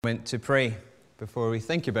Moment to pray before we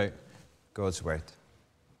think about God's Word.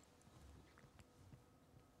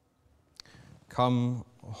 Come,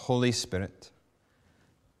 Holy Spirit,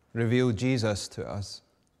 reveal Jesus to us.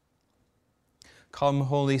 Come,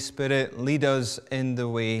 Holy Spirit, lead us in the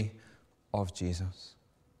way of Jesus.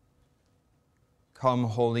 Come,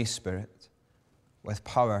 Holy Spirit, with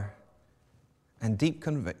power and deep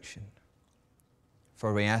conviction,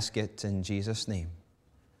 for we ask it in Jesus' name.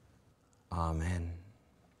 Amen.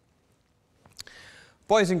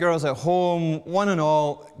 Boys and girls at home, one and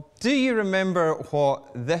all, do you remember what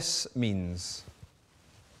this means?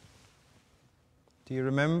 Do you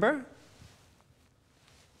remember?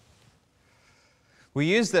 We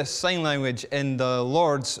use this sign language in the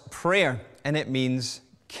Lord's Prayer, and it means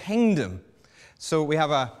kingdom. So we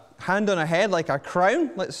have a hand on a head like a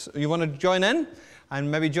crown. You want to join in? And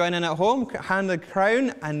maybe join in at home, hand the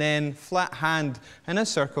crown, and then flat hand in a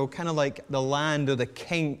circle, kind of like the land or the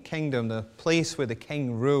kingdom, the place where the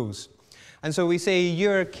king rules. And so we say,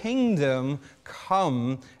 your kingdom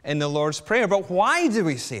come in the Lord's Prayer. But why do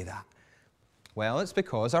we say that? Well, it's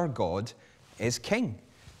because our God is king.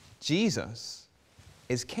 Jesus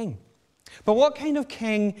is king. But what kind of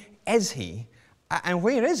king is he? And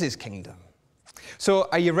where is his kingdom? So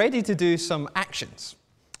are you ready to do some actions?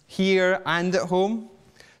 Here and at home.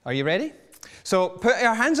 Are you ready? So put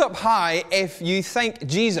your hands up high if you think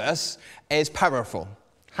Jesus is powerful.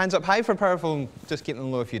 Hands up high for powerful, just keep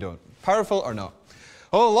them low if you don't. Powerful or not?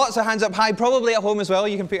 Oh, lots of hands up high, probably at home as well.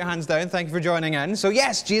 You can put your hands down. Thank you for joining in. So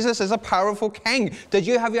yes, Jesus is a powerful king. Did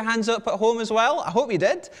you have your hands up at home as well? I hope you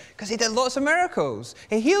did, because he did lots of miracles.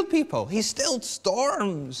 He healed people. He stilled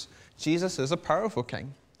storms. Jesus is a powerful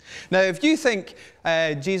king. Now, if you think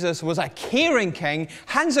Jesus was a caring king,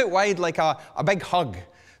 hands out wide like a big hug.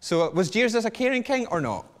 So was Jesus a caring king or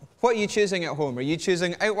not? What are you choosing at home? Are you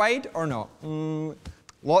choosing out wide or not?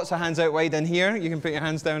 Lots of hands out wide in here. You can put your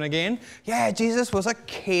hands down again. Yeah, Jesus was a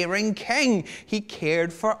caring king. He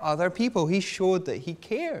cared for other people. He showed that he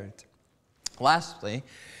cared. Lastly,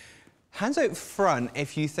 hands out front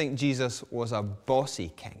if you think Jesus was a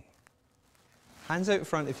bossy king. Hands out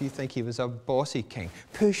front if you think he was a bossy king,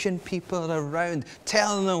 pushing people around,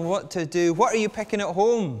 telling them what to do. What are you picking at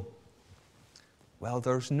home? Well,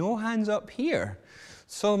 there's no hands up here.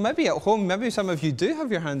 So maybe at home, maybe some of you do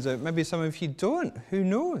have your hands out, maybe some of you don't. Who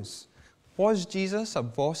knows? Was Jesus a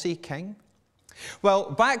bossy king?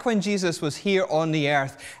 Well, back when Jesus was here on the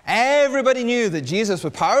earth, everybody knew that Jesus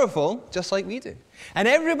was powerful, just like we do. And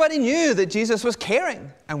everybody knew that Jesus was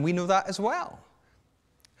caring, and we know that as well.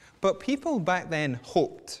 But people back then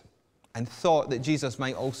hoped and thought that Jesus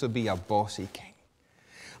might also be a bossy king.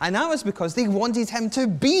 And that was because they wanted him to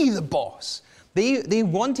be the boss. They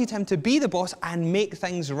wanted him to be the boss and make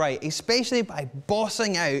things right, especially by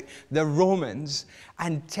bossing out the Romans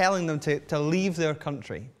and telling them to leave their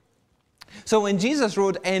country. So when Jesus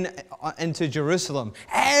rode into Jerusalem,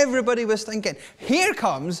 everybody was thinking, here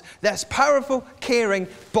comes this powerful, caring,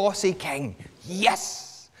 bossy king. Yes!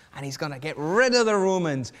 And he's going to get rid of the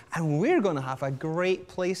Romans, and we're going to have a great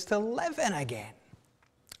place to live in again.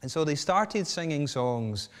 And so they started singing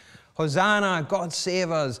songs. Hosanna, God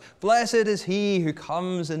save us. Blessed is he who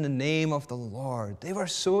comes in the name of the Lord. They were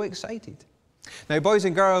so excited. Now, boys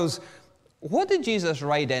and girls, what did Jesus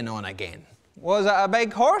ride in on again? Was it a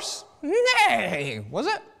big horse? Nay. Was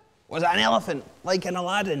it? Was it an elephant, like in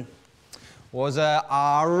Aladdin? Was it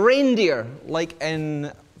a reindeer, like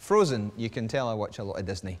in Frozen? You can tell I watch a lot of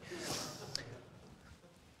Disney.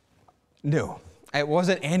 No, it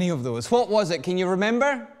wasn't any of those. What was it? Can you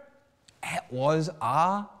remember? It was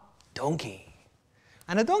a donkey.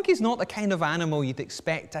 And a donkey's not the kind of animal you'd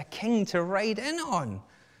expect a king to ride in on.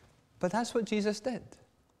 But that's what Jesus did.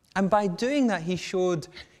 And by doing that, he showed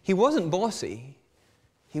he wasn't bossy.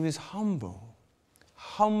 He was humble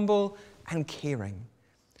and caring.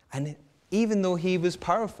 And even though he was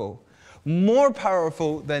powerful, more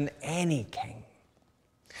powerful than any king.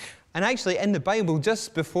 And actually, in the Bible,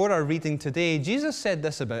 just before our reading today, Jesus said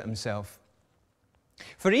this about himself.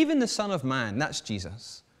 For even the Son of Man, that's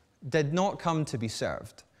Jesus, did not come to be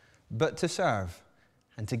served, but to serve,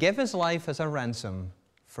 and to give his life as a ransom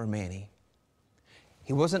for many.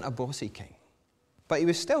 He wasn't a bossy king, but he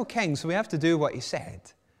was still king, so we have to do what he said.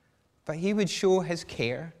 But he would show his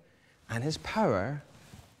care and his power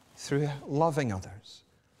through loving others,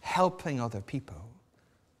 helping other people,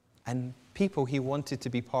 and people he wanted to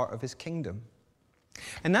be part of his kingdom.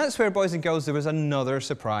 And that's where, boys and girls, there was another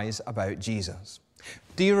surprise about Jesus.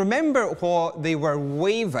 Do you remember what they were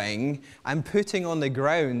waving and putting on the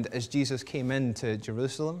ground as Jesus came into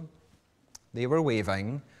Jerusalem? They were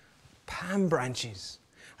waving palm branches.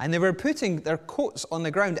 and they were putting their coats on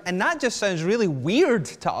the ground. And that just sounds really weird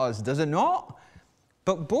to us, does it not?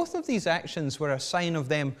 But both of these actions were a sign of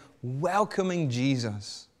them welcoming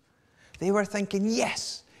Jesus. They were thinking,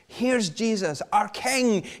 yes, here's Jesus, our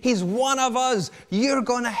King. He's one of us. You're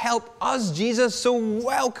going to help us, Jesus, so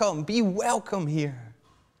welcome. Be welcome here.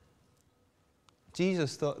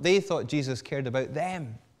 They thought Jesus cared about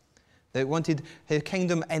them. They wanted his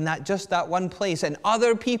kingdom in that one place. And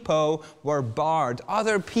other people were barred.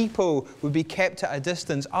 Other people would be kept at a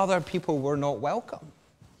distance. Other people were not welcome.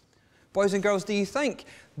 Boys and girls, do you think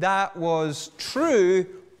that was true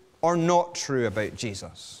or not true about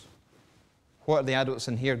Jesus? What are the adults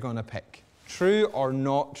in here going to pick? True or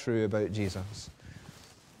not true about Jesus?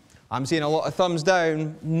 I'm seeing a lot of thumbs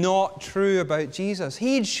down. Not true about Jesus.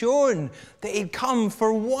 He'd shown that he'd come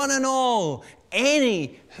for one and all,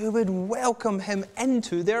 any who would welcome him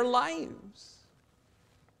into their lives.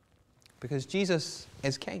 Because Jesus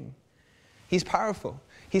is King. He's powerful.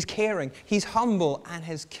 He's caring. He's humble. And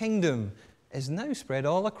his kingdom is now spread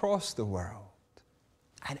all across the world.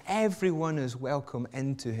 And everyone is welcome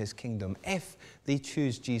into his kingdom if they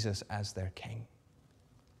choose Jesus as their King.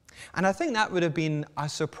 And I think that would have been a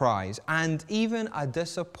surprise and even a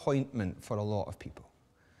disappointment for a lot of people.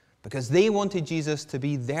 Because they wanted Jesus to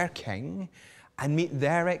be their King and meet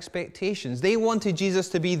their expectations. They wanted Jesus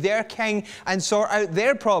to be their King and sort out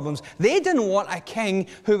their problems. They didn't want a king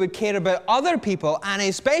who would care about other people, and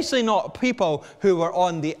especially not people who were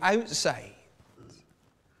on the outside.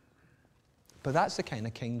 But that's the kind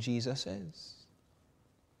of king Jesus is.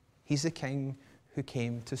 He's the king who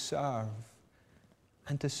came to serve,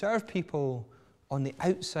 and to serve people on the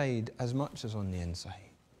outside as much as on the inside.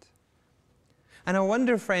 And I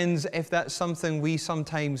wonder, friends, if that's something we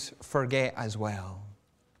sometimes forget as well.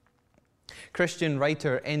 Christian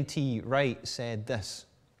writer N.T. Wright said this: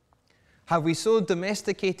 "Have we so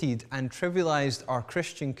domesticated and trivialized our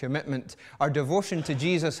Christian commitment, our devotion to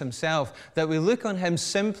Jesus himself, that we look on him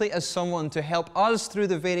simply as someone to help us through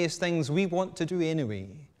the various things we want to do anyway?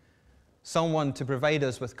 Someone to provide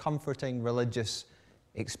us with comforting religious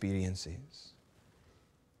experiences."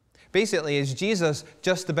 Basically, is Jesus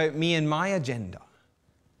just about me and my agenda?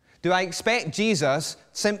 Do I expect Jesus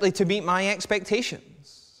simply to meet my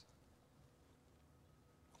expectations?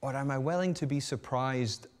 Or am I willing to be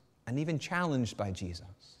surprised and even challenged by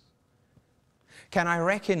Jesus? Can I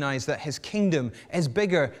recognize that his kingdom is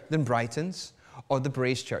bigger than Brighton's, or the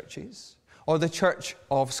Braes churches, or the Church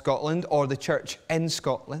of Scotland, or the church in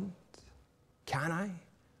Scotland? Can I?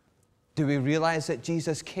 Do we realize that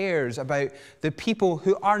Jesus cares about the people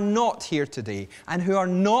who are not here today and who are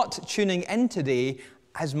not tuning in today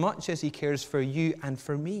as much as he cares for you and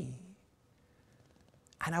for me?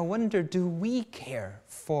 And I wonder, do we care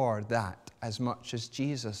for that as much as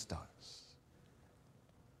Jesus does?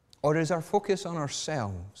 Or is our focus on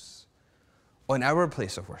ourselves, on our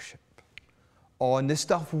place of worship, on the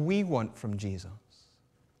stuff we want from Jesus?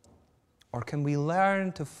 Or can we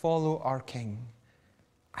learn to follow our King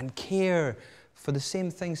and care for the same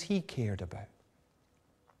things he cared about?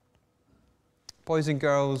 Boys and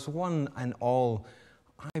girls, one and all,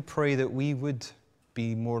 I pray that we would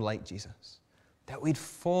be more like Jesus, that we'd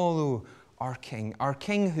follow our King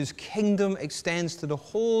whose kingdom extends to the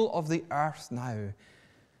whole of the earth now,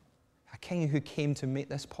 a King who came to make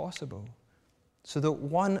this possible, so that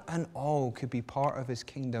one and all could be part of his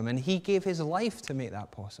kingdom, and he gave his life to make that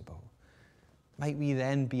possible. Might we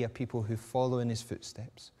then be a people who follow in his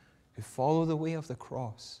footsteps, who follow the way of the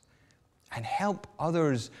cross, and help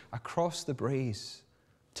others across the Braes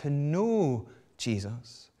to know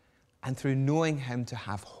Jesus, and through knowing him to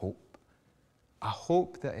have hope, a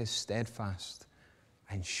hope that is steadfast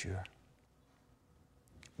and sure.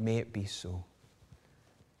 May it be so.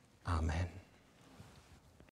 Amen.